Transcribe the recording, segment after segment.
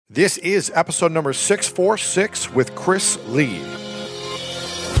This is episode number 646 with Chris Lee.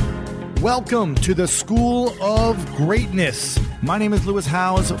 Welcome to the School of Greatness. My name is Lewis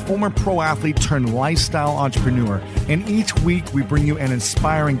Howes, former pro athlete turned lifestyle entrepreneur, and each week we bring you an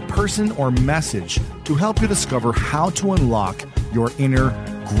inspiring person or message to help you discover how to unlock your inner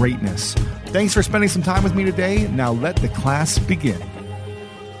greatness. Thanks for spending some time with me today. Now let the class begin.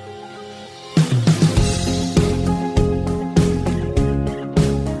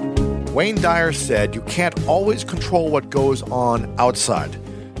 Wayne Dyer said, "You can't always control what goes on outside,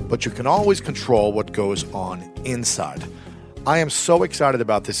 but you can always control what goes on inside." I am so excited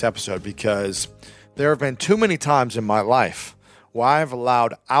about this episode because there have been too many times in my life where I've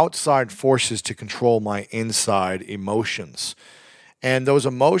allowed outside forces to control my inside emotions. And those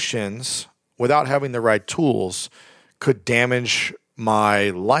emotions, without having the right tools, could damage my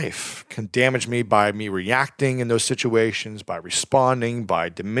life, can damage me by me reacting in those situations, by responding, by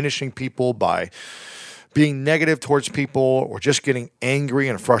diminishing people, by being negative towards people, or just getting angry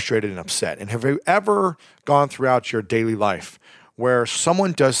and frustrated and upset. And have you ever gone throughout your daily life where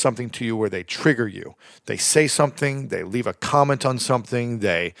someone does something to you where they trigger you? They say something, they leave a comment on something,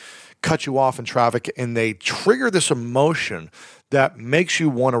 they cut you off in traffic, and they trigger this emotion that makes you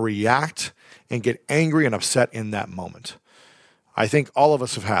want to react and get angry and upset in that moment. I think all of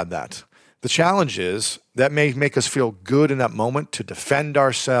us have had that. The challenge is that may make us feel good in that moment to defend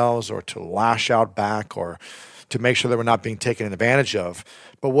ourselves or to lash out back or to make sure that we're not being taken advantage of.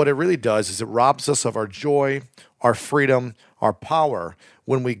 But what it really does is it robs us of our joy, our freedom, our power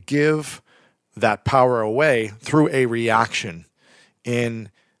when we give that power away through a reaction in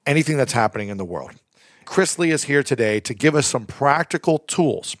anything that's happening in the world. Chris Lee is here today to give us some practical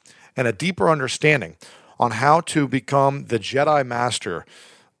tools and a deeper understanding on how to become the Jedi master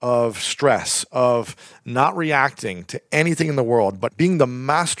of stress, of not reacting to anything in the world, but being the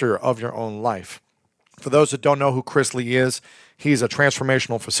master of your own life. For those that don't know who Chris Lee is, he's a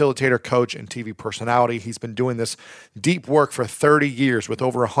transformational facilitator, coach, and TV personality. He's been doing this deep work for 30 years with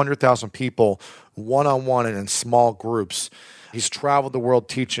over 100,000 people, one-on-one and in small groups. He's traveled the world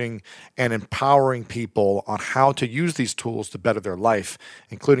teaching and empowering people on how to use these tools to better their life,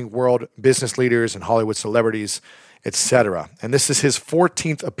 including world business leaders and Hollywood celebrities, etc. And this is his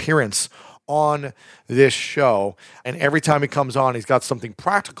 14th appearance on this show. And every time he comes on, he's got something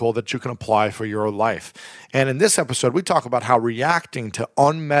practical that you can apply for your life. And in this episode, we talk about how reacting to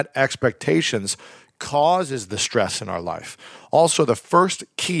unmet expectations causes the stress in our life. Also, the first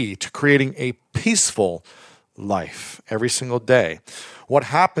key to creating a peaceful life every single day. What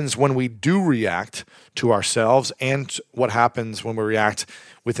happens when we do react to ourselves and what happens when we react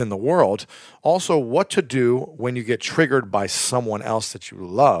within the world. Also, what to do when you get triggered by someone else that you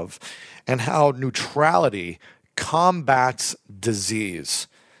love, and how neutrality combats disease.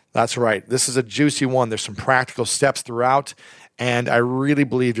 That's right. This is a juicy one. There's some practical steps throughout, and I really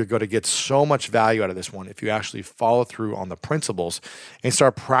believe you're going to get so much value out of this one if you actually follow through on the principles and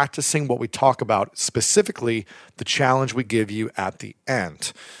start practicing what we talk about, specifically the challenge we give you at the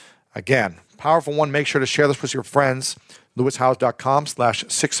end. Again, powerful one. Make sure to share this with your friends.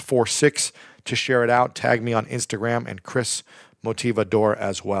 LewisHowes.com/646 to share it out. Tag me on Instagram and Chris Motivador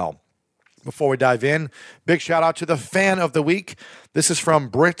as well. Before we dive in, big shout out to the fan of the week. This is from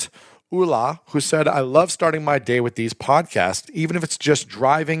Britt Ula, who said, "I love starting my day with these podcasts, even if it's just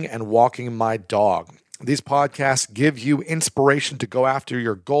driving and walking my dog. These podcasts give you inspiration to go after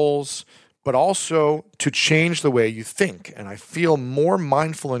your goals, but also to change the way you think. And I feel more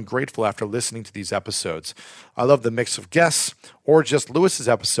mindful and grateful after listening to these episodes. I love the mix of guests or just Lewis's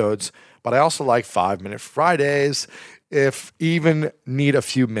episodes, but I also like 5-Minute Fridays if even need a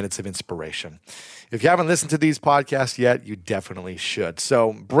few minutes of inspiration." If you haven't listened to these podcasts yet, you definitely should.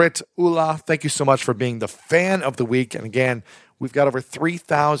 So, Britt Ula, thank you so much for being the fan of the week. And again, we've got over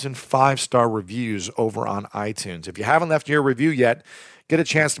 3,000 5-star reviews over on iTunes. If you haven't left your review yet, get a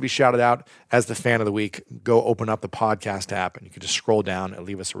chance to be shouted out as the fan of the week. Go open up the podcast app and you can just scroll down and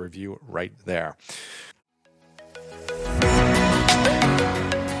leave us a review right there.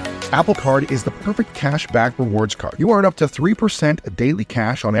 Apple Card is the perfect cash back rewards card. You earn up to 3% daily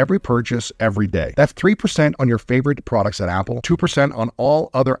cash on every purchase every day. That's 3% on your favorite products at Apple, 2% on all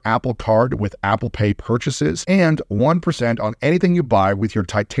other Apple Card with Apple Pay purchases, and 1% on anything you buy with your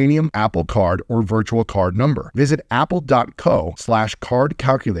titanium Apple Card or virtual card number. Visit apple.co/card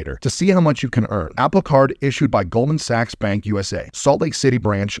calculator to see how much you can earn. Apple Card issued by Goldman Sachs Bank USA, Salt Lake City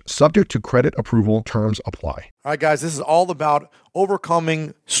branch, subject to credit approval, terms apply. All right, guys, this is all about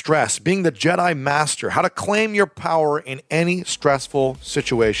overcoming stress, being the Jedi master, how to claim your power in any stressful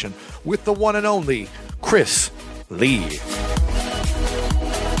situation with the one and only Chris Lee.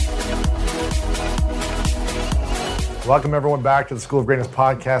 Welcome everyone back to the School of Greatness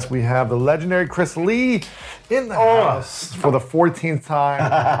podcast. We have the legendary Chris Lee in the house for the 14th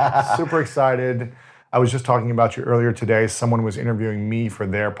time. Super excited. I was just talking about you earlier today. Someone was interviewing me for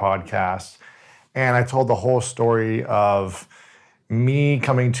their podcast, and I told the whole story of me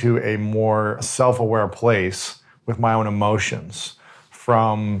coming to a more self-aware place with my own emotions,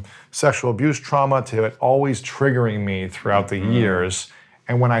 from sexual abuse trauma to it always triggering me throughout the years.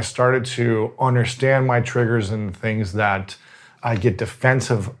 And when I started to understand my triggers and things that I get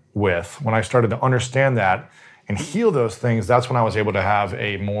defensive with, when I started to understand that and heal those things, that's when I was able to have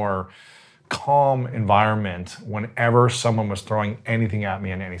a more calm environment whenever someone was throwing anything at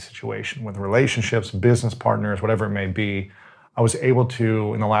me in any situation, with relationships, business partners, whatever it may be. I was able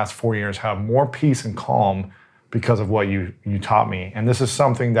to, in the last 4 years, have more peace and calm because of what you taught me. And this is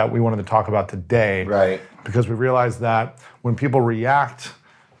something that we wanted to talk about today. Right. Because we realized that when people react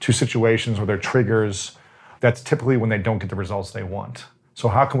to situations or their triggers, that's typically when they don't get the results they want. So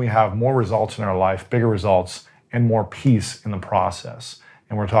how can we have more results in our life, bigger results, and more peace in the process?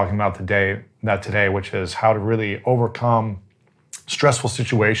 And we're talking about today, which is how to really overcome stressful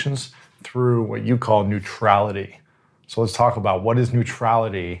situations through what you call neutrality. So let's talk about what is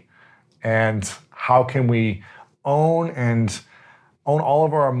neutrality and how can we own all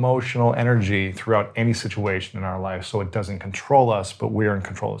of our emotional energy throughout any situation in our life so it doesn't control us, but we're in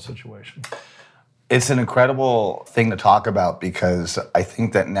control of the situation. It's an incredible thing to talk about because I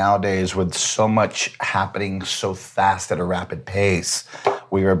think that nowadays, with so much happening so fast at a rapid pace,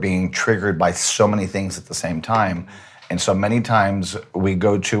 we are being triggered by so many things at the same time. And so many times we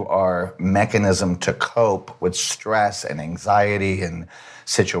go to our mechanism to cope with stress and anxiety and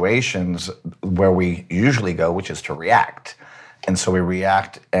situations where we usually go, which is to react. And so we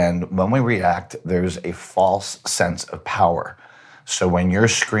react, and when we react, there's a false sense of power. So when you're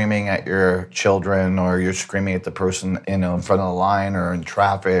screaming at your children, or you're screaming at the person in front of the line or in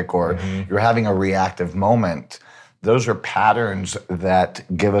traffic, or you're having a reactive moment, those are patterns that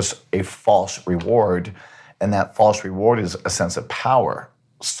give us a false reward, and that false reward is a sense of power.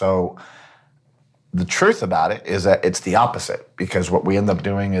 So the truth about it is that it's the opposite, because what we end up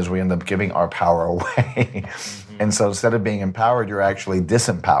doing is we end up giving our power away. And so instead of being empowered, you're actually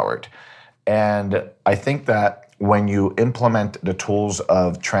disempowered. And I think that when you implement the tools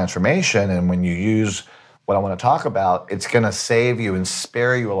of transformation and when you use what I want to talk about, it's going to save you and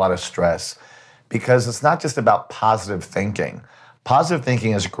spare you a lot of stress, because it's not just about positive thinking. Positive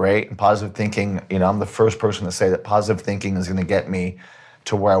thinking is great, and positive thinking, I'm the first person to say that positive thinking is going to get me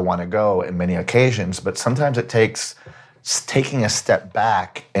to where I want to go in many occasions, but sometimes it takes taking a step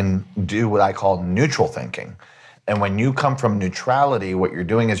back and do what I call neutral thinking. And when you come from neutrality, what you're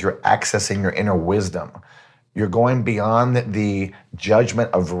doing is you're accessing your inner wisdom. You're going beyond the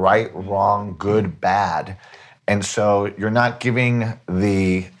judgment of right, wrong, good, bad. And so you're not giving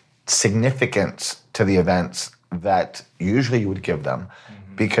the significance to the events that usually you would give them,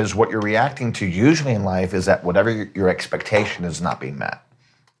 because what you're reacting to usually in life is that whatever your expectation is not being met.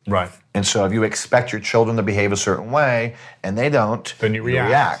 Right. And so if you expect your children to behave a certain way and they don't, then you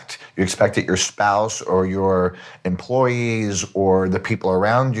react. You expect that your spouse or your employees or the people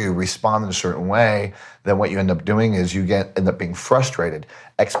around you respond in a certain way, then what you end up doing is you end up being frustrated.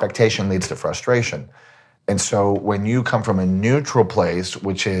 Expectation leads to frustration. And so when you come from a neutral place,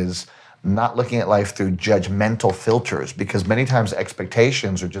 which is not looking at life through judgmental filters, because many times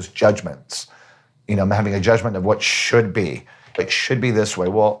expectations are just judgments. I'm having a judgment of what should be. It should be this way.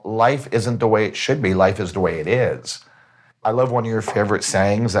 Well, life isn't the way it should be. Life is the way it is. I love one of your favorite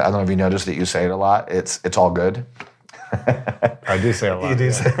sayings. I don't know if you noticed that you say it a lot. It's all good. I do say it a lot. You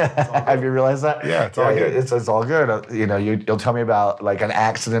do say Have you realized that? Yeah, it's all good. It's all good. You'll tell me about like an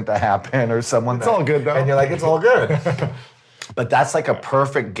accident that happened or someone. It's all good though. And you're like, it's all good. But that's like a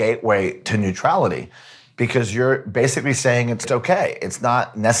perfect gateway to neutrality, because you're basically saying it's okay. It's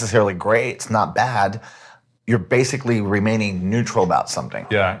not necessarily great. It's not bad. You're basically remaining neutral about something.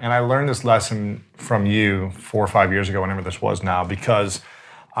 Yeah, and I learned this lesson from you 4 or 5 years ago, whenever this was now, because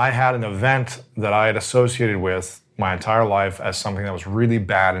I had an event that I had associated with my entire life as something that was really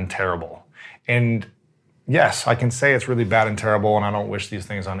bad and terrible. And yes, I can say it's really bad and terrible, and I don't wish these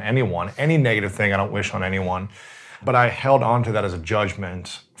things on anyone. Any negative thing I don't wish on anyone. But I held on to that as a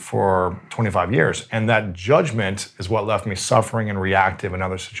judgment for 25 years. And that judgment is what left me suffering and reactive in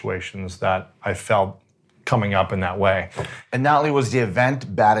other situations that I felt coming up in that way. And not only was the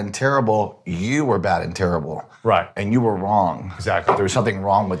event bad and terrible, you were bad and terrible. Right. And you were wrong. Exactly. There was something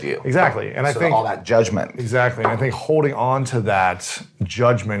wrong with you. Exactly. And I think all that judgment. Exactly. And I think holding on to that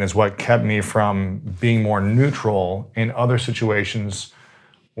judgment is what kept me from being more neutral in other situations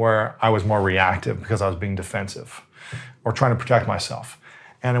where I was more reactive because I was being defensive or trying to protect myself.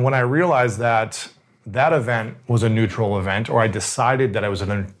 And when I realized that that event was a neutral event, or I decided that it was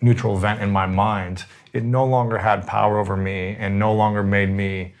a neutral event in my mind, it no longer had power over me and no longer made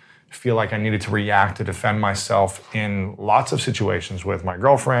me feel like I needed to react to defend myself in lots of situations with my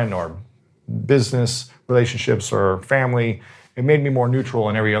girlfriend or business relationships or family. It made me more neutral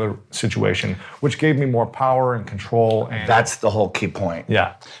in every other situation, which gave me more power and control. And that's the whole key point.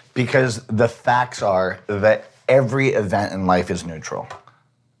 Yeah. Because the facts are that every event in life is neutral.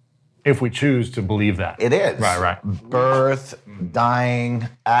 If we choose to believe that. It is. Right. Birth, dying,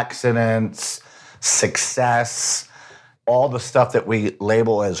 accidents, success, all the stuff that we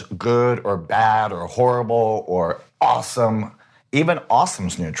label as good or bad or horrible or awesome. Even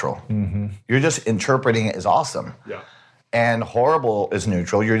awesome's neutral. Mm-hmm. You're just interpreting it as awesome. Yeah. And horrible is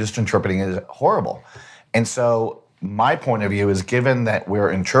neutral. You're just interpreting it as horrible. And so my point of view is, given that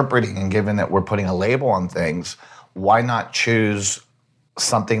we're interpreting and given that we're putting a label on things, why not choose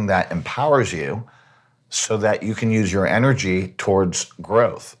something that empowers you so that you can use your energy towards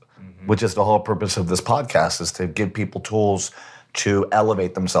growth, which is the whole purpose of this podcast, is to give people tools to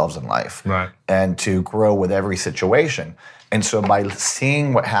elevate themselves in life, right, and to grow with every situation. And so by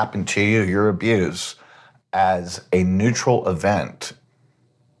seeing what happened to you, your abuse, as a neutral event,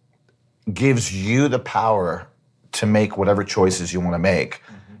 gives you the power to make whatever choices you want to make.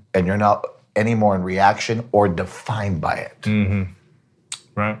 Mm-hmm. And you're not anymore in reaction or defined by it. Mm-hmm.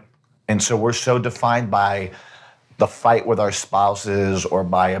 Right. And so we're so defined by the fight with our spouses or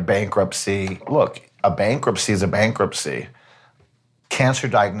by a bankruptcy. Look, a bankruptcy is a bankruptcy. Cancer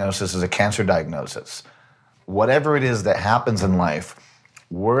diagnosis is a cancer diagnosis. Whatever it is that happens in life,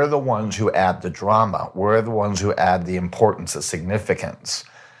 we're the ones who add the drama. We're the ones who add the importance, the significance.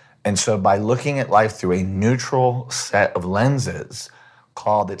 And so by looking at life through a neutral set of lenses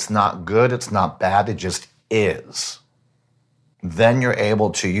called it's not good, it's not bad, it just is, then you're able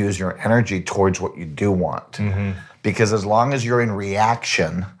to use your energy towards what you do want. Mm-hmm. Because as long as you're in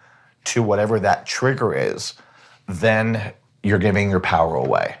reaction to whatever that trigger is, then you're giving your power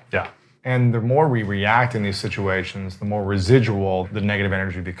away. Yeah. And the more we react in these situations, the more residual the negative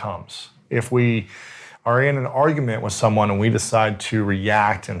energy becomes. If we are in an argument with someone and we decide to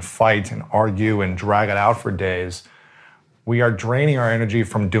react and fight and argue and drag it out for days, we are draining our energy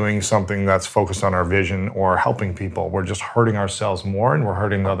from doing something that's focused on our vision or helping people. We're just hurting ourselves more, and we're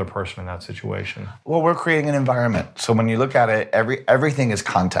hurting the other person in that situation. Well, we're creating an environment. So when you look at it, everything is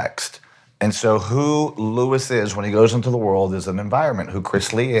context. And so who Lewis is when he goes into the world is an environment. Who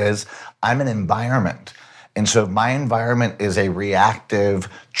Chris Lee is, I'm an environment. And so if my environment is a reactive,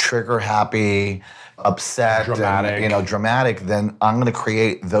 trigger-happy, upset, dramatic, and, dramatic, then I'm going to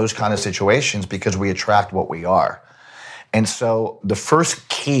create those kind of situations because we attract what we are. And so the first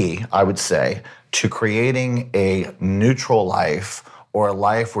key, I would say, to creating a neutral life, or a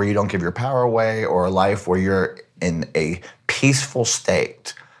life where you don't give your power away, or a life where you're in a peaceful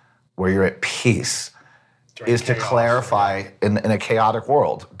state, where you're at peace, is to clarify in a chaotic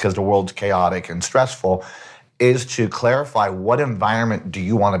world, because the world's chaotic and stressful, is to clarify what environment do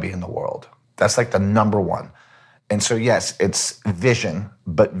you want to be in the world. That's like the number one. And so yes, it's vision,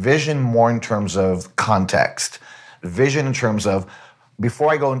 but vision more in terms of context. Vision in terms of,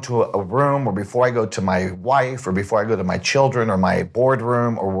 before I go into a room, or before I go to my wife, or before I go to my children, or my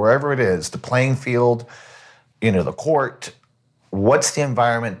boardroom, or wherever it is, the playing field, the court, what's the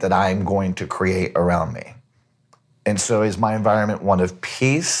environment that I'm going to create around me? And so is my environment one of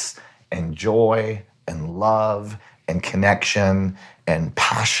peace and joy and love and connection and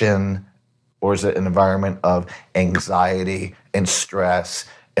passion? Or is it an environment of anxiety and stress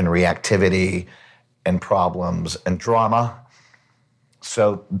and reactivity and problems and drama?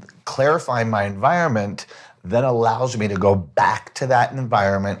 So clarifying my environment then allows me to go back to that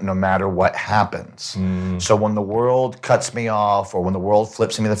environment no matter what happens. So when the world cuts me off, or when the world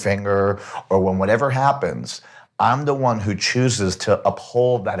flips me the finger, or when whatever happens, I'm the one who chooses to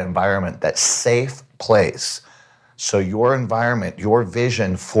uphold that environment, that safe place. So your environment, your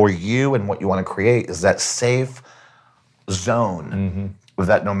vision for you and what you want to create is that safe zone,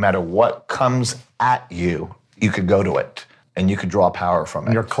 that no matter what comes at you, you could go to it and you could draw power from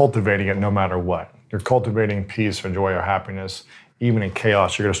it. You're cultivating it no matter what. You're cultivating peace or joy or happiness. Even in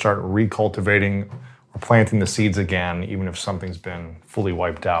chaos, you're going to start recultivating or planting the seeds again, even if something's been fully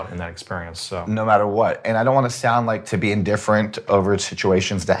wiped out in that experience. So no matter what. And I don't want to sound like to be indifferent over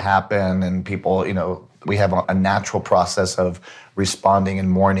situations that happen, and people, we have a natural process of responding and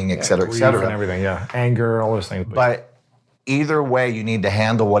mourning, et cetera, et cetera. And everything, yeah. Anger, all those things. But Either way, you need to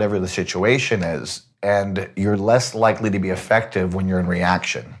handle whatever the situation is, and you're less likely to be effective when you're in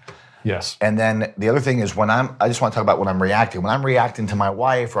reaction. Yes. And then the other thing is I just want to talk about when I'm reacting. When I'm reacting to my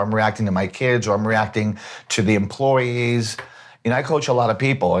wife, or I'm reacting to my kids, or I'm reacting to the employees. I coach a lot of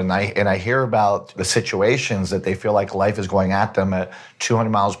people, and I hear about the situations that they feel like life is going at them at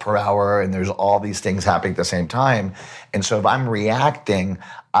 200 miles per hour, and there's all these things happening at the same time. And so if I'm reacting,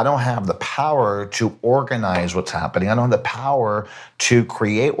 I don't have the power to organize what's happening. I don't have the power to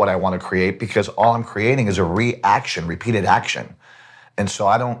create what I want to create, because all I'm creating is a reaction, repeated action. And so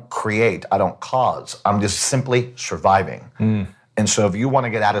I don't create, I don't cause. I'm just simply surviving. And so if you want to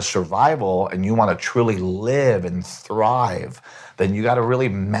get out of survival and you want to truly live and thrive, then you got to really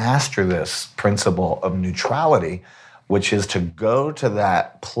master this principle of neutrality, which is to go to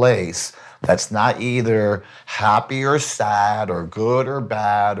that place that's not either happy or sad or good or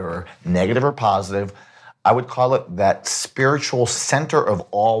bad or negative or positive. I would call it that spiritual center of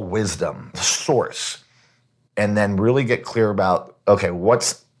all wisdom, the source, and then really get clear about, okay,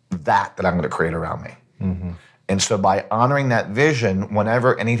 what's that I'm going to create around me? And so by honoring that vision,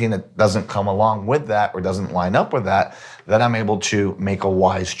 whenever anything that doesn't come along with that or doesn't line up with that, then I'm able to make a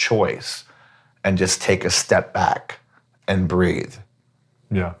wise choice and just take a step back and breathe.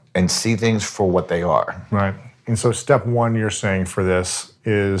 Yeah. And see things for what they are. Right. And so step one you're saying for this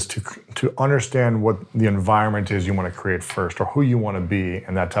is to understand what the environment is you want to create first, or who you want to be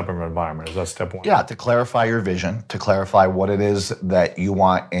in that type of environment. Is that step one? Yeah, to clarify your vision, to clarify what it is that you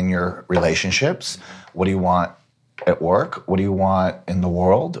want in your relationships. What do you want at work? What do you want in the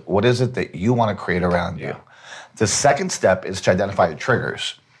world? What is it that you want to create around you? The second step is to identify your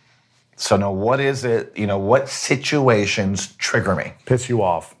triggers. So now what is it, what situations trigger me? Piss you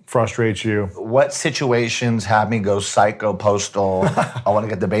off, frustrates you. What situations have me go psycho, postal? I want to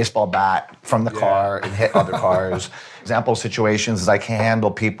get the baseball bat from the car and hit other cars. Example situations is I can't handle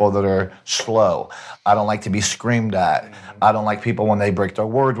people that are slow. I don't like to be screamed at. I don't like people when they break their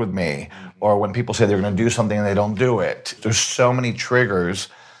word with me, or when people say they're going to do something and they don't do it. There's so many triggers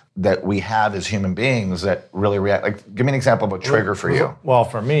that we have as human beings that really react. Like, give me an example of a trigger for you. Well,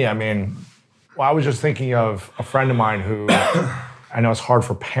 for me, I was just thinking of a friend of mine who, I know it's hard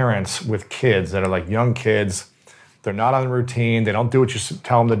for parents with kids that are like young kids. They're not on the routine. They don't do what you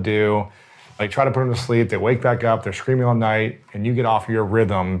tell them to do. Like, try to put them to sleep. They wake back up. They're screaming all night, and you get off your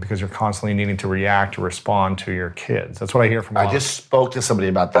rhythm because you're constantly needing to react or respond to your kids. That's what I hear from I just spoke to somebody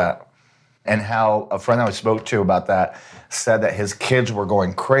about that, and how a friend I spoke to about that said that his kids were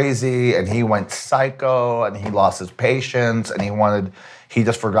going crazy, and he went psycho, and he lost his patience, and he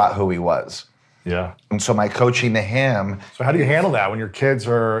just forgot who he was. Yeah. And so my coaching to him. So how do you handle that when your kids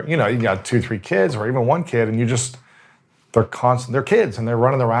are, you got 2, 3 kids, or even one kid, and they're kids and they're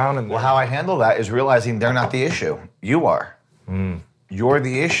running around? And well, how I handle that is realizing they're not the issue. You are. You're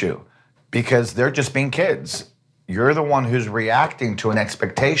the issue, because they're just being kids. You're the one who's reacting to an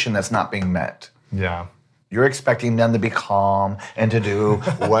expectation that's not being met. Yeah. You're expecting them to be calm and to do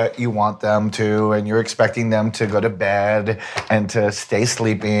what you want them to, and you're expecting them to go to bed and to stay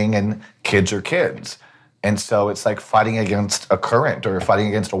sleeping, and kids are kids. And so it's like fighting against a current or fighting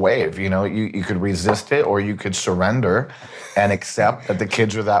against a wave. You could resist it, or you could surrender and accept that the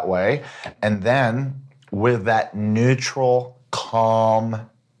kids are that way. And then with that neutral, calm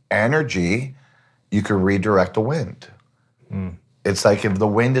energy, you could redirect the wind. It's like if the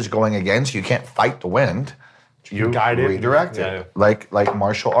wind is going against you, you can't fight the wind. You guide it. Redirect it. Like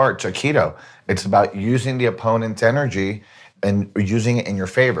martial arts or Aikido. It's about using the opponent's energy and using it in your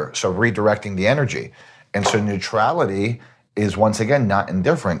favor. So redirecting the energy. And so neutrality is, once again, not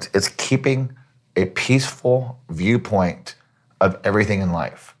indifferent. It's keeping a peaceful viewpoint of everything in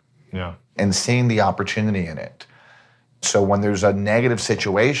life. Yeah. And seeing the opportunity in it. So when there's a negative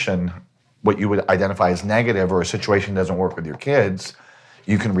situation, what you would identify as negative, or a situation doesn't work with your kids,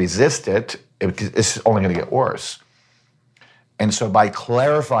 you can resist it. It's only going to get worse. And so by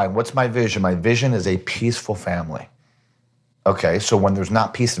clarifying, what's my vision? My vision is a peaceful family. Okay, so when there's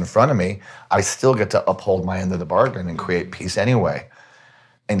not peace in front of me, I still get to uphold my end of the bargain and create peace anyway.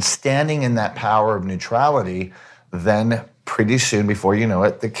 And standing in that power of neutrality, then pretty soon, before you know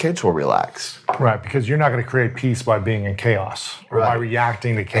it, the kids will relax. Right, because you're not going to create peace by being in chaos or by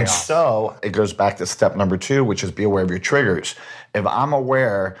reacting to chaos. And so it goes back to step number 2, which is be aware of your triggers. If I'm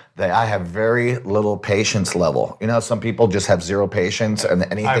aware that I have very little patience level, some people just have zero patience, and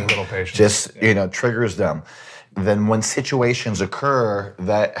anything just triggers them. Then when situations occur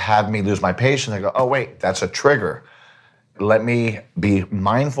that have me lose my patience, I go, oh wait, that's a trigger. Let me be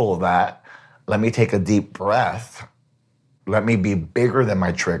mindful of that. Let me take a deep breath. Let me be bigger than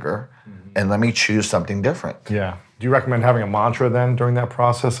my trigger, and let me choose something different. Yeah. Do you recommend having a mantra then during that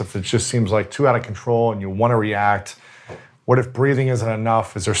process? If it just seems like too out of control and you want to react, what if breathing isn't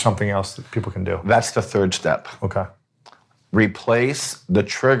enough? Is there something else that people can do? That's the third step. Okay. Replace the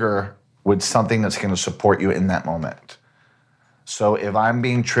trigger with something that's going to support you in that moment. So if I'm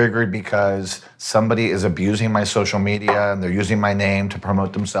being triggered because somebody is abusing my social media and they're using my name to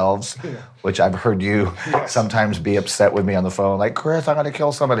promote themselves, which I've heard you sometimes be upset with me on the phone, like, Chris, I'm going to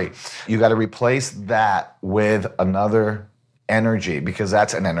kill somebody. You got to replace that with another energy, because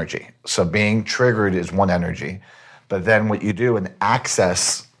that's an energy. So being triggered is one energy. But then what you do, an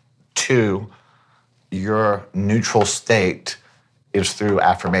access to your neutral state, is through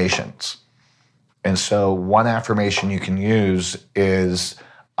affirmations. And so one affirmation you can use is,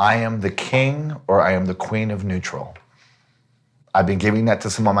 I am the king or I am the queen of neutral. I've been giving that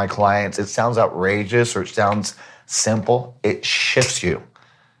to some of my clients. It sounds outrageous or it sounds simple. It shifts you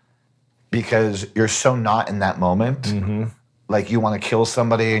because you're so not in that moment. Mm-hmm. Like you want to kill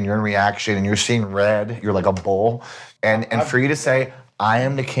somebody and you're in reaction and you're seeing red. You're like a bull. And for you to say, I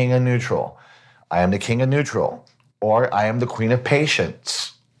am the king of neutral. I am the king of neutral. Or I am the queen of patience.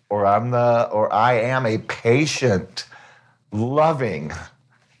 Or I am a patient, loving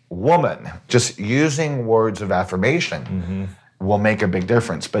woman. Just using words of affirmation will make a big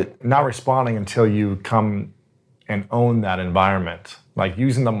difference. But not responding until you come and own that environment. Like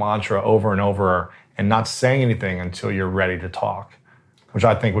using the mantra over and over and not saying anything until you're ready to talk, which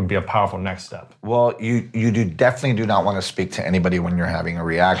I think would be a powerful next step. Well, you definitely do not want to speak to anybody when you're having a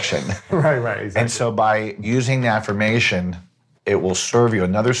reaction. Right, exactly. And so by using the affirmation, it will serve you.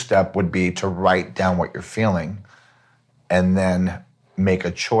 Another step would be to write down what you're feeling and then make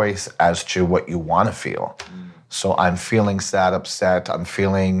a choice as to what you want to feel. So I'm feeling sad, upset, I'm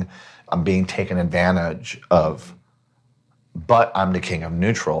being taken advantage of, but I'm the king of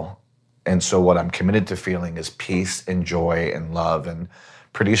neutral. And so what I'm committed to feeling is peace and joy and love. And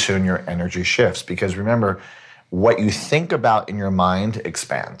pretty soon your energy shifts. Because remember, what you think about in your mind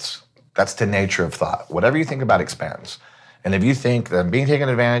expands. That's the nature of thought. Whatever you think about expands. And if you think that I'm being taken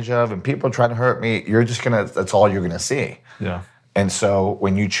advantage of and people are trying to hurt me, that's all you're gonna see. Yeah. And so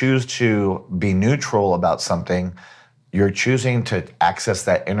when you choose to be neutral about something, you're choosing to access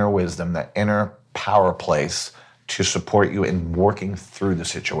that inner wisdom, that inner power place to support you in working through the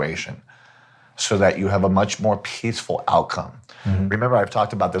situation so that you have a much more peaceful outcome. Mm-hmm. Remember, I've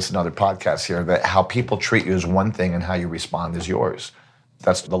talked about this in other podcasts here, that how people treat you is one thing and how you respond is yours.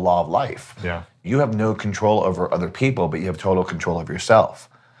 That's the law of life. Yeah. You have no control over other people, but you have total control of yourself.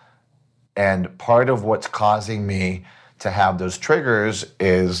 And part of what's causing me to have those triggers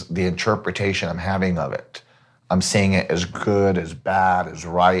is the interpretation I'm having of it. I'm seeing it as good, as bad, as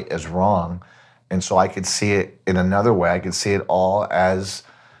right, as wrong. And so I could see it in another way. I could see it all as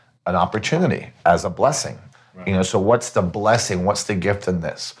an opportunity, as a blessing. Right. So what's the blessing? What's the gift in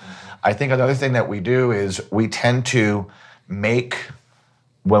this? Mm-hmm. I think another thing that we do is we tend to make,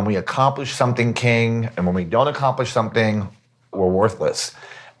 when we accomplish something, king, and when we don't accomplish something, we're worthless.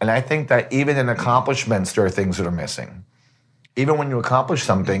 And I think that even in accomplishments, there are things that are missing. Even when you accomplish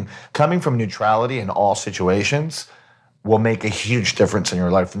something, coming from neutrality in all situations will make a huge difference in your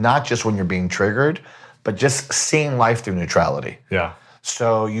life, not just when you're being triggered, but just seeing life through neutrality. Yeah.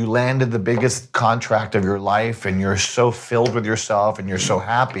 So you landed the biggest contract of your life and you're so filled with yourself and you're so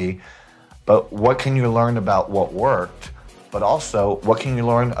happy, but what can you learn about what worked? But also, what can you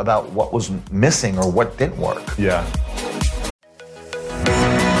learn about what was missing or what didn't work? Yeah.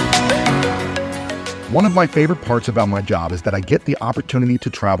 One of my favorite parts about my job is that I get the opportunity to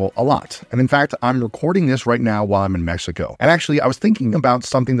travel a lot. And in fact, I'm recording this right now while I'm in Mexico. And actually, I was thinking about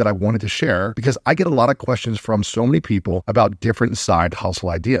something that I wanted to share because I get a lot of questions from so many people about different side hustle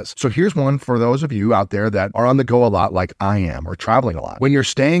ideas. So here's one for those of you out there that are on the go a lot like I am, or traveling a lot. When you're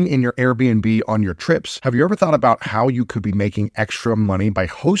staying in your Airbnb on your trips, have you ever thought about how you could be making extra money by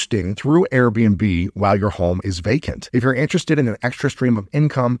hosting through Airbnb while your home is vacant? If you're interested in an extra stream of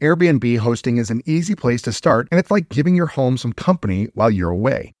income, Airbnb hosting is an easy place to start, and it's like giving your home some company while you're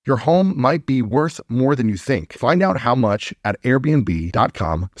away. Your home might be worth more than you think. Find out how much at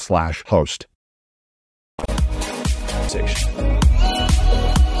airbnb.com/host.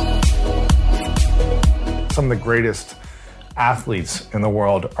 Some of the greatest athletes in the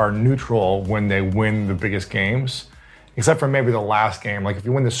world are neutral when they win the biggest games, except for maybe the last game. Like if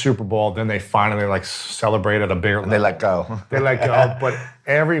you win the Super Bowl, then they finally celebrate at a bigger level. They let go. They let go. But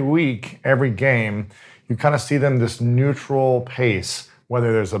every week, every game, you kind of see them this neutral pace,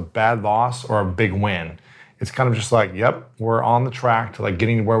 whether there's a bad loss or a big win. It's kind of just like, yep, we're on the track to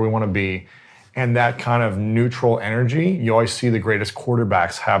getting to where we want to be. And that kind of neutral energy, you always see the greatest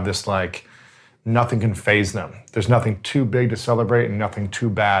quarterbacks have this nothing can faze them. There's nothing too big to celebrate and nothing too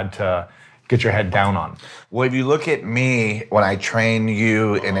bad to get your head down on. Well, if you look at me when I train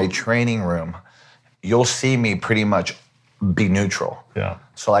you in a training room, you'll see me pretty much be neutral. Yeah.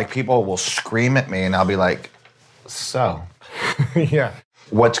 So like people will scream at me and I'll be like, so yeah.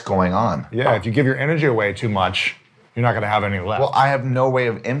 What's going on? Yeah, if you give your energy away too much, you're not going to have any left. Well, I have no way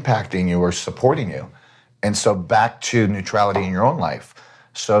of impacting you or supporting you. And so back to neutrality in your own life.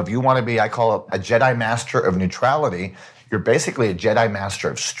 So if you want to be, I call it a Jedi master of neutrality, you're basically a Jedi master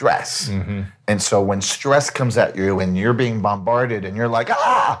of stress. Mm-hmm. And so when stress comes at you and you're being bombarded and you're like,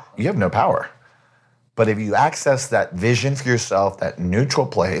 you have no power. But if you access that vision for yourself, that neutral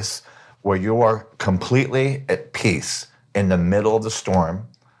place where you are completely at peace in the middle of the storm,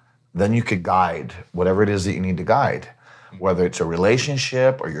 then you could guide whatever it is that you need to guide, whether it's a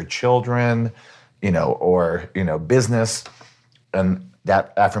relationship or your children, or business. And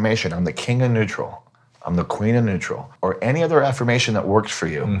that affirmation, I'm the king of neutral, I'm the queen of neutral, or any other affirmation that works for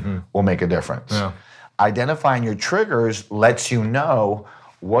you will make a difference. Yeah. Identifying your triggers lets you know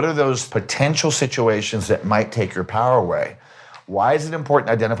what are those potential situations that might take your power away. Why is it important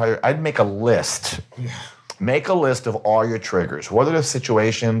to identify? I'd make a list. Make a list of all your triggers. What are the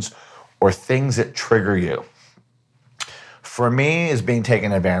situations or things that trigger you? For me, is being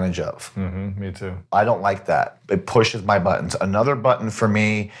taken advantage of. Me too. I don't like that. It pushes my buttons. Another button for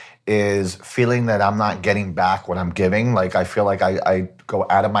me is feeling that I'm not getting back what I'm giving. Like I feel like I go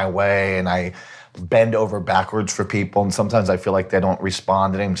out of my way and I bend over backwards for people. And sometimes I feel like they don't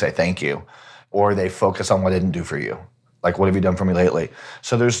respond. They don't even say thank you. Or they focus on what I didn't do for you. Like, what have you done for me lately?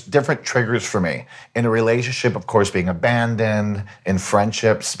 So there's different triggers for me. In a relationship, of course, being abandoned. In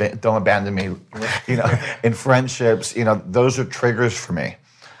friendships, don't abandon me. In friendships, those are triggers for me.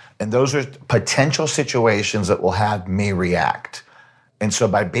 And those are potential situations that will have me react. And so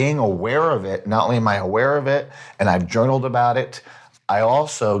by being aware of it, not only am I aware of it, and I've journaled about it, I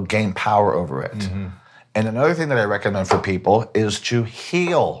also gain power over it. Mm-hmm. And another thing that I recommend for people is to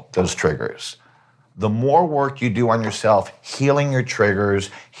heal those triggers. The more work you do on yourself, healing your triggers,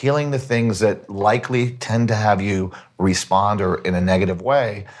 healing the things that likely tend to have you respond or in a negative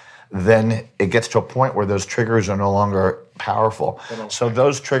way, then it gets to a point where those triggers are no longer powerful. So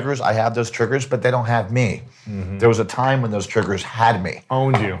those triggers, I have those triggers, but they don't have me. Mm-hmm. There was a time when those triggers had me.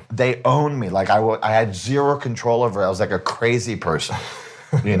 Owned you. They owned me. Like I had zero control over it. I was like a crazy person,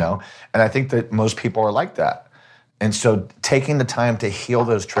 And I think that most people are like that. And so taking the time to heal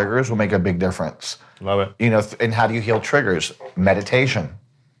those triggers will make a big difference. Love it. And how do you heal triggers? Meditation.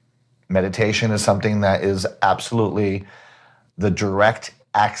 Meditation is something that is absolutely the direct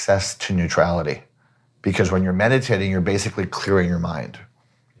access to neutrality. Because when you're meditating, you're basically clearing your mind.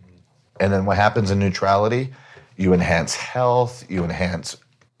 And then what happens in neutrality? You enhance health, you enhance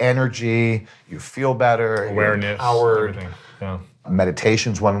energy, you feel better, awareness, you're empowered. Everything. Yeah.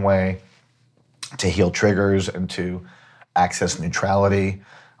 Meditation's one way to heal triggers and to access neutrality.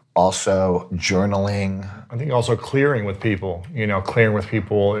 Also, journaling. I think also clearing with people, clearing with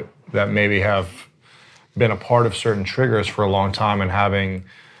people that maybe have been a part of certain triggers for a long time and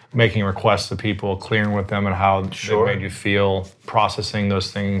making requests to people, clearing with them and how they made you feel, processing those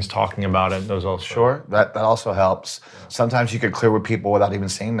things, talking about it, those also. Sure, that also helps. Sometimes you could clear with people without even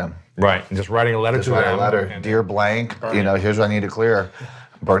seeing them. Right, and just writing a letter to them. Write a letter, dear blank, here's what I need to clear.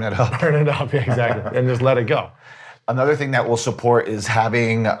 Burn it up. Burn it up, yeah, exactly, and just let it go. Another thing that will support is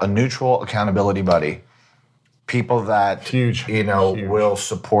having a neutral accountability buddy. People that, Huge. will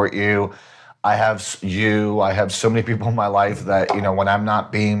support you. I have so many people in my life that, when I'm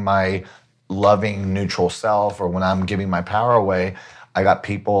not being my loving, neutral self or when I'm giving my power away, I got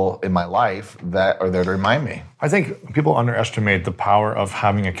people in my life that are there to remind me. I think people underestimate the power of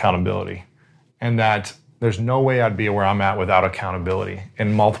having accountability and that there's no way I'd be where I'm at without accountability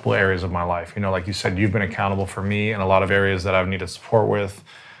in multiple areas of my life. Like you said, you've been accountable for me in a lot of areas that I've needed support with.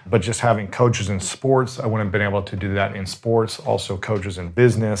 But just having coaches in sports, I wouldn't have been able to do that in sports. Also coaches in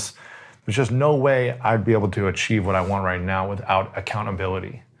business. There's just no way I'd be able to achieve what I want right now without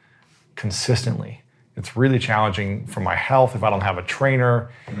accountability consistently. It's really challenging for my health if I don't have a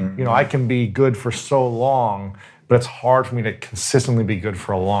trainer. Mm-hmm. I can be good for so long, but it's hard for me to consistently be good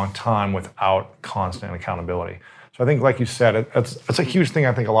for a long time without constant accountability. So I think, like you said, it's a huge thing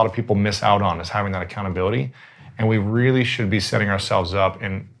I think a lot of people miss out on is having that accountability. And we really should be setting ourselves up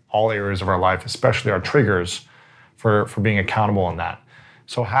in all areas of our life, especially our triggers, for being accountable in that.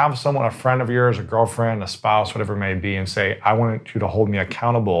 So have someone, a friend of yours, a girlfriend, a spouse, whatever it may be, and say, I want you to hold me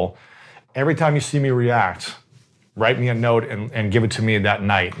accountable. Every time you see me react, write me a note and give it to me that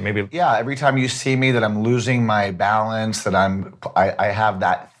night. Maybe. Yeah, every time you see me that I'm losing my balance, that I have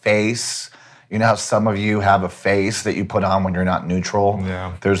that face, You know how some of you have a face that you put on when you're not neutral?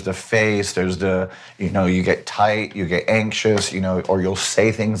 Yeah. There's the face, there's the, you get tight, you get anxious, or you'll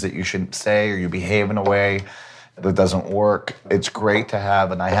say things that you shouldn't say, or you behave in a way that doesn't work. It's great to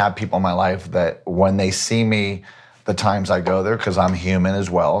have, and I have people in my life that when they see me, the times I go there, because I'm human as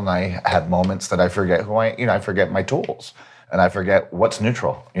well, and I have moments that I forget I forget my tools, and I forget what's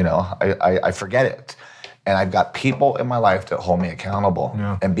neutral, I forget it. And I've got people in my life that hold me accountable.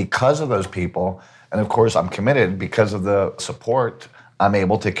 Yeah. And because of those people, and of course I'm committed, because of the support, I'm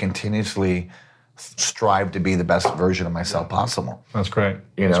able to continuously strive to be the best version of myself possible. That's great.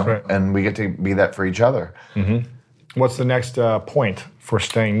 That's great. And we get to be that for each other. Mm-hmm. What's the next point for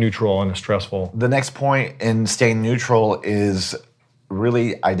staying neutral in a stressful? The next point in staying neutral is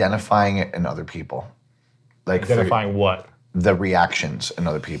really identifying it in other people. Identifying what? The reactions in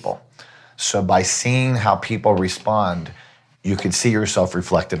other people. So by seeing how people respond, you can see yourself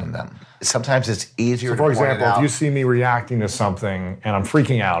reflected in them. Sometimes it's easier to point it out. For example, if you see me reacting to something and I'm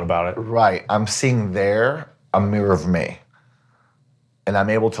freaking out about it. Right. I'm seeing there a mirror of me. And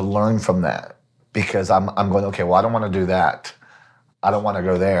I'm able to learn from that because I'm going, okay, well, I don't want to do that. I don't want to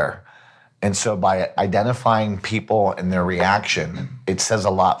go there. And so by identifying people and their reaction, it says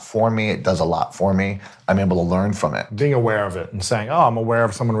a lot for me. It does a lot for me. I'm able to learn from it. Being aware of it and saying, I'm aware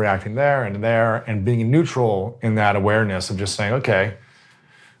of someone reacting there, and being neutral in that awareness of just saying, okay,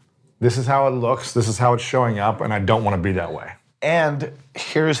 this is how it looks, this is how it's showing up, and I don't want to be that way. And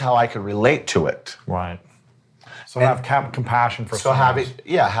here's how I could relate to it. Right. So have compassion for someone else.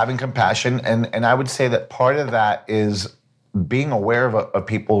 Having compassion. And I would say that part of that is being aware of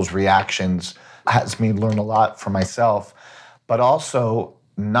people's reactions has me learn a lot for myself, but also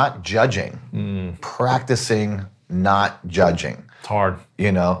not judging, practicing not judging. It's hard.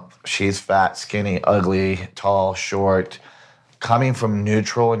 She's fat, skinny, ugly, tall, short, coming from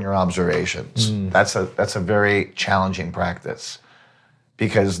neutral in your observations. That's a very challenging practice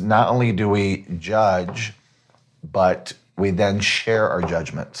because not only do we judge, but we then share our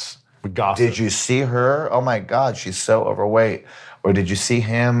judgments. We gossip. Did you see her? Oh my God, she's so overweight. Or did you see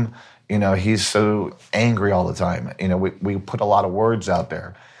him? He's so angry all the time. We put a lot of words out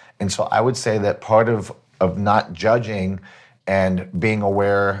there. And so I would say that part of not judging and being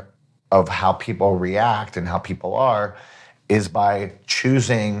aware of how people react and how people are is by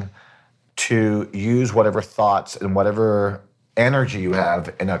choosing to use whatever thoughts and whatever energy you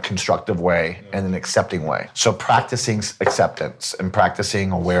have in a constructive way and an accepting way. So practicing acceptance and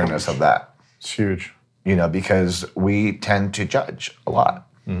practicing awareness of that. It's huge. Because we tend to judge a lot.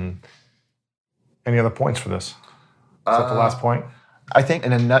 Mm-hmm. Any other points for this? Is that the last point? I think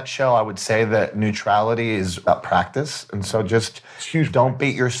in a nutshell, I would say that neutrality is about practice. And so just don't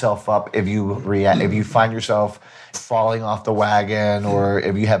beat yourself up if you find yourself falling off the wagon or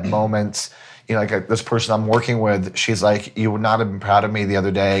if you have moments. This person I'm working with, she's like, you would not have been proud of me the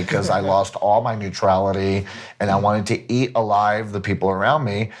other day because I lost all my neutrality and I wanted to eat alive the people around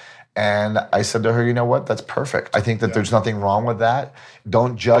me. And I said to her, you know what? That's perfect. I think that there's nothing wrong with that.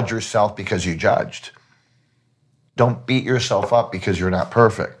 Don't judge yourself because you judged. Don't beat yourself up because you're not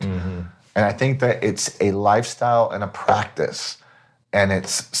perfect. Mm-hmm. And I think that it's a lifestyle and a practice. And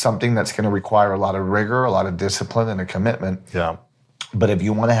it's something that's going to require a lot of rigor, a lot of discipline, and a commitment. Yeah. But if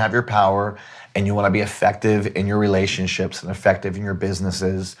you want to have your power and you want to be effective in your relationships and effective in your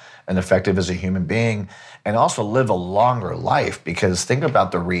businesses and effective as a human being and also live a longer life, because think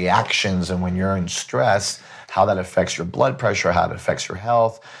about the reactions and when you're in stress, how that affects your blood pressure, how it affects your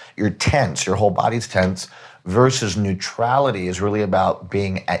health. You're tense, your whole body's tense, versus neutrality is really about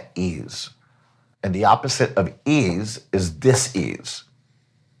being at ease. And the opposite of ease is dis-ease.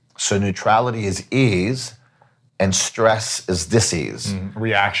 So neutrality is ease, and stress is dis-ease.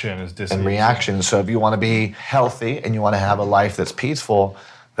 Reaction is dis-ease. And reaction. So if you want to be healthy and you want to have a life that's peaceful,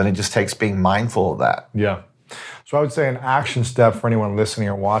 then it just takes being mindful of that. Yeah. So I would say an action step for anyone listening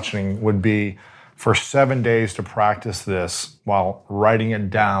or watching would be for 7 days to practice this while writing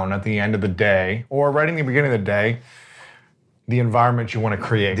it down at the end of the day or writing at the beginning of the day, the environment you want to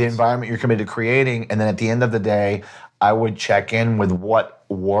create. The environment you're committed to creating. And then at the end of the day, I would check in with what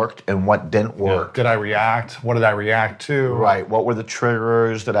worked and what didn't work. Yeah. Did I react? What did I react to? Right. What were the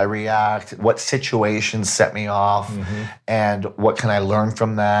triggers? Did I react? What situations set me off? Mm-hmm. And what can I learn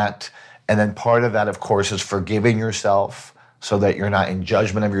from that? And then part of that, of course, is forgiving yourself so that you're not in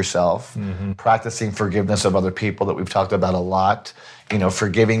judgment of yourself. Mm-hmm. Practicing forgiveness of other people that we've talked about a lot.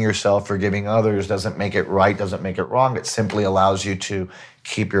 Forgiving yourself, forgiving others doesn't make it right, doesn't make it wrong. It simply allows you to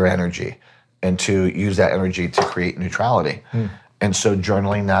keep your energy and to use that energy to create neutrality. And so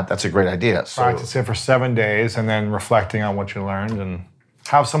journaling that's a great idea. So practice it for 7 days and then reflecting on what you learned and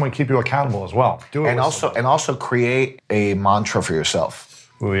have someone keep you accountable as well. Do it. And also create a mantra for yourself.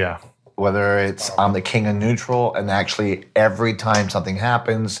 Oh yeah. Whether it's I'm the king of neutral, and actually every time something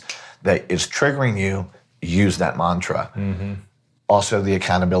happens that is triggering you, use that mantra. Mm-hmm. Also the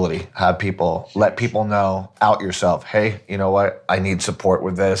accountability. Let people know, out yourself. Hey, you know what? I need support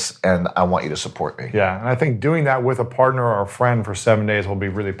with this, and I want you to support me. Yeah, and I think doing that with a partner or a friend for 7 days will be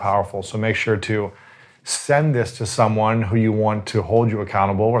really powerful. So make sure to send this to someone who you want to hold you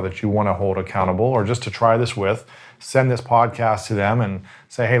accountable, or that you want to hold accountable, or just to try this with. Send this podcast to them and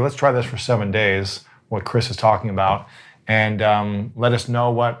say, hey, let's try this for 7 days, what Chris is talking about, and let us know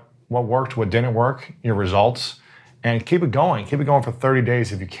what worked, what didn't work, your results, and keep it going. Keep it going for 30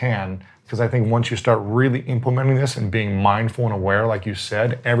 days if you can, because I think once you start really implementing this and being mindful and aware, like you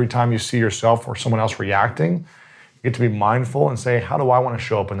said, every time you see yourself or someone else reacting, you get to be mindful and say, how do I want to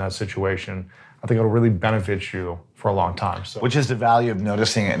show up in that situation? I think it'll really benefit you for a long time. So. Which is the value of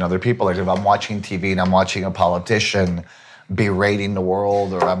noticing it in other people. Like if I'm watching TV and I'm watching a politician berating the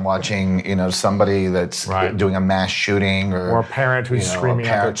world, or I'm watching, somebody that's doing a mass shooting, or a parent who's screaming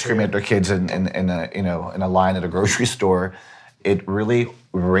at their kids in a line at a grocery store, it really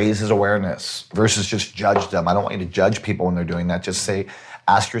raises awareness versus just judge them. I don't want you to judge people when they're doing that. Just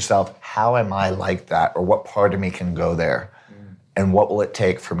ask yourself, how am I like that, or what part of me can go there? And what will it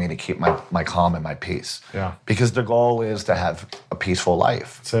take for me to keep my calm and my peace? Yeah. Because the goal is to have a peaceful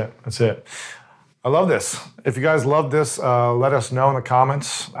life. That's it. I love this. If you guys love this, let us know in the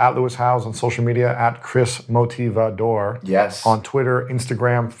comments. At Lewis Howes on social media, at Chris Motivador. Yes. On Twitter,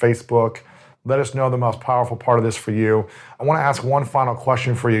 Instagram, Facebook. Let us know the most powerful part of this for you. I want to ask one final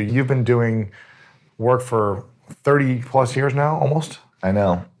question for you. You've been doing work for 30 plus years now, almost? I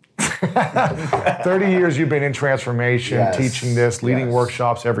know. 30 years you've been in transformation, teaching this, leading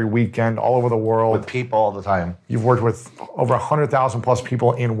workshops every weekend all over the world. With people all the time. You've worked with over 100,000 plus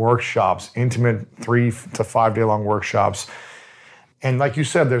people in workshops, intimate 3 to 5 day long workshops. And like you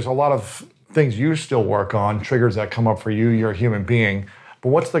said, there's a lot of things you still work on, triggers that come up for you. You're a human being. But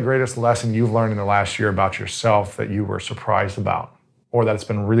what's the greatest lesson you've learned in the last year about yourself that you were surprised about, or that's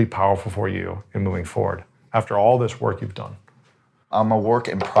been really powerful for you in moving forward after all this work you've done? I'm a work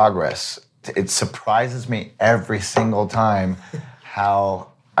in progress. It surprises me every single time how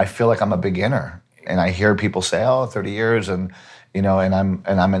I feel like I'm a beginner. And I hear people say, 30 years, and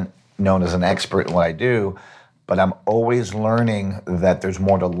I'm known as an expert in what I do, but I'm always learning that there's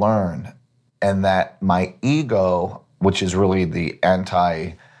more to learn, and that my ego, which is really the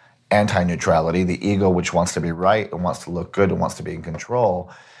anti-neutrality, the ego which wants to be right and wants to look good and wants to be in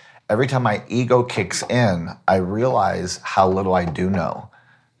control, every time my ego kicks in, I realize how little I do know.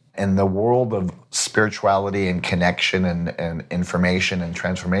 In the world of spirituality and connection and information and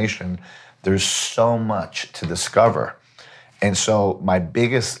transformation, there's so much to discover. And so my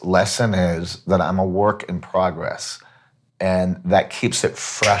biggest lesson is that I'm a work in progress. And that keeps it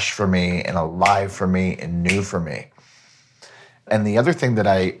fresh for me and alive for me and new for me. And the other thing that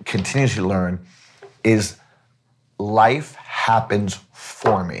I continue to learn is life happens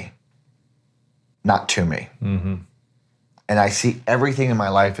for me, not to me. Mm-hmm. And I see everything in my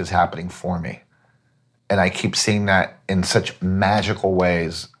life is happening for me. And I keep seeing that in such magical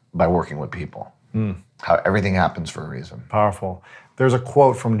ways by working with people. How everything happens for a reason. Powerful. There's a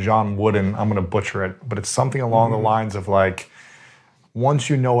quote from John Wooden, I'm going to butcher it, but it's something along the lines of like, once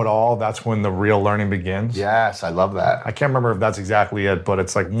you know it all, that's when the real learning begins. Yes, I love that. I can't remember if that's exactly it, but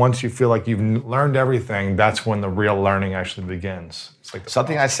it's like once you feel like you've learned everything, that's when the real learning actually begins. It's like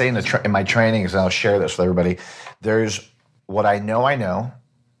something I say in my trainings, and I'll share this with everybody. There's what I know.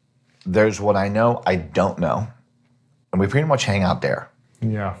 There's what I know I don't know. And we pretty much hang out there.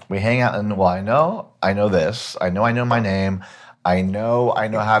 Yeah. We hang out and, well, I know this. I know my name. I know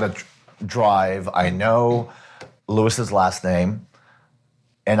how to drive. I know Lewis's last name.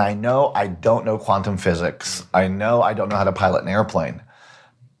 And I know I don't know quantum physics. I know I don't know how to pilot an airplane.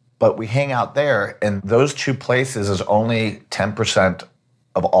 But we hang out there, and those two places is only 10%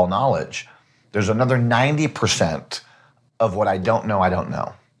 of all knowledge. There's another 90% of what I don't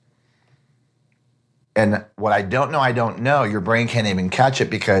know. And what I don't know, your brain can't even catch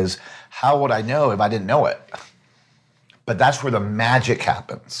it, because how would I know if I didn't know it? But that's where the magic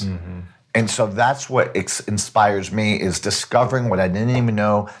happens. Mm-hmm. And so that's what inspires me, is discovering what I didn't even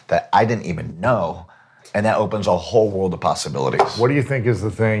know that I didn't even know. And that opens a whole world of possibilities. What do you think is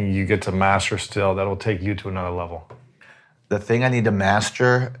the thing you get to master still that will take you to another level? The thing I need to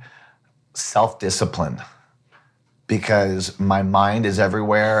master, self-discipline. Because my mind is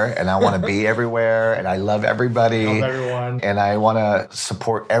everywhere, and I want to be everywhere, and I love everybody. Love everyone. And I want to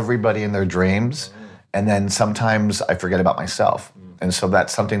support everybody in their dreams. And then sometimes I forget about myself. And so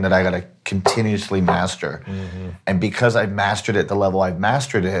that's something that I got to continuously master. And because I've mastered it the level I've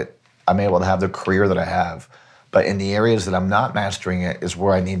mastered it, I'm able to have the career that I have. But in the areas that I'm not mastering it is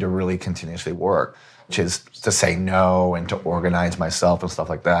where I need to really continuously work, which is to say no and to organize myself and stuff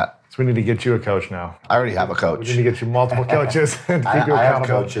like that. So we need to get you a coach now. I already have a coach. We need to get you multiple coaches and keep you accountable. I have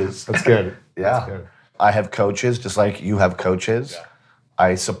coaches. That's good. Yeah. That's good. I have coaches just like you have coaches. Yeah.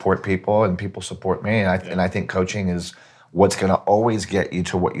 I support people and people support me. And I think coaching is what's going to always get you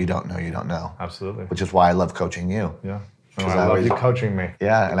to what you don't know. Absolutely. Which is why I love coaching you. Yeah. I love you coaching me.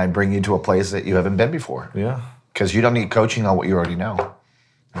 Yeah, and I bring you to a place that you haven't been before. Yeah. Because you don't need coaching on what you already know.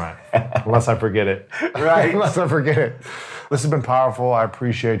 Right. Unless I forget it. Right. Unless I forget it. This has been powerful. I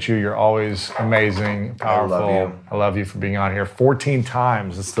appreciate you. You're always amazing, powerful. I love you. I love you for being on here 14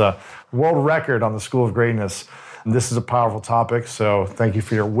 times. It's the world record on the School of Greatness. And this is a powerful topic, so thank you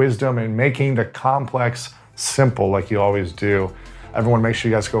for your wisdom in making the complex simple like you always do. Everyone, make sure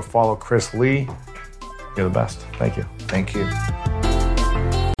you guys go follow Chris Lee. You're the best. Thank you. Thank you.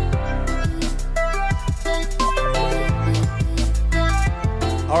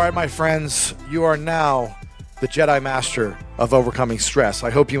 All right, my friends, you are now the Jedi Master of overcoming stress. I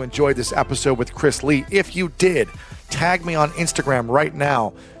hope you enjoyed this episode with Chris Lee. If you did, tag me on Instagram right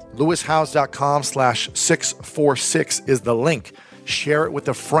now. LewisHowes.com/646 is the link. Share it with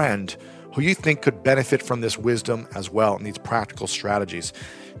a friend who you think could benefit from this wisdom as well and these practical strategies.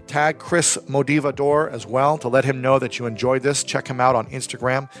 Tag Chris Modivador as well to let him know that you enjoyed this. Check him out on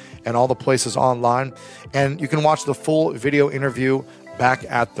Instagram and all the places online. And you can watch the full video interview back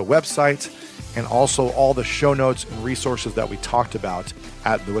at the website and also all the show notes and resources that we talked about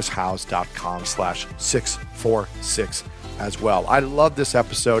at LewisHowes.com/646 as well. I love this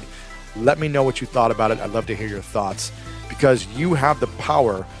episode. Let me know what you thought about it. I'd love to hear your thoughts because you have the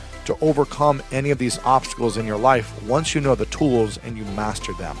power to overcome any of these obstacles in your life once you know the tools and you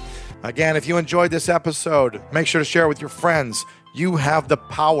master them. Again, if you enjoyed this episode, make sure to share it with your friends. You have the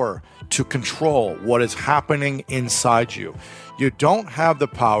power to control what is happening inside you. You don't have the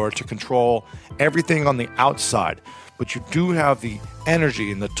power to control everything on the outside, but you do have the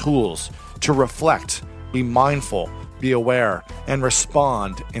energy and the tools to reflect, be mindful, be aware, and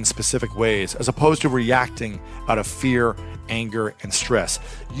respond in specific ways, as opposed to reacting out of fear, anger, and stress.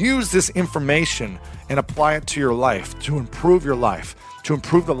 Use this information and apply it to your life, to improve your life, to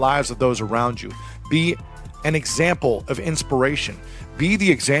improve the lives of those around you. Be an example of inspiration. Be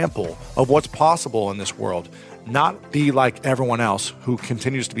the example of what's possible in this world. Not be like everyone else who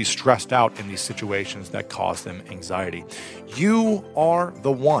continues to be stressed out in these situations that cause them anxiety. You are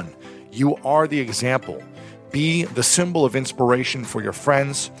the one. You are the example. Be the symbol of inspiration for your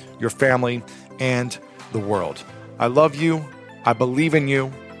friends, your family, and the world. I love you. I believe in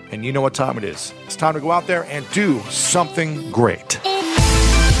you. And you know what time it is. It's time to go out there and do something great.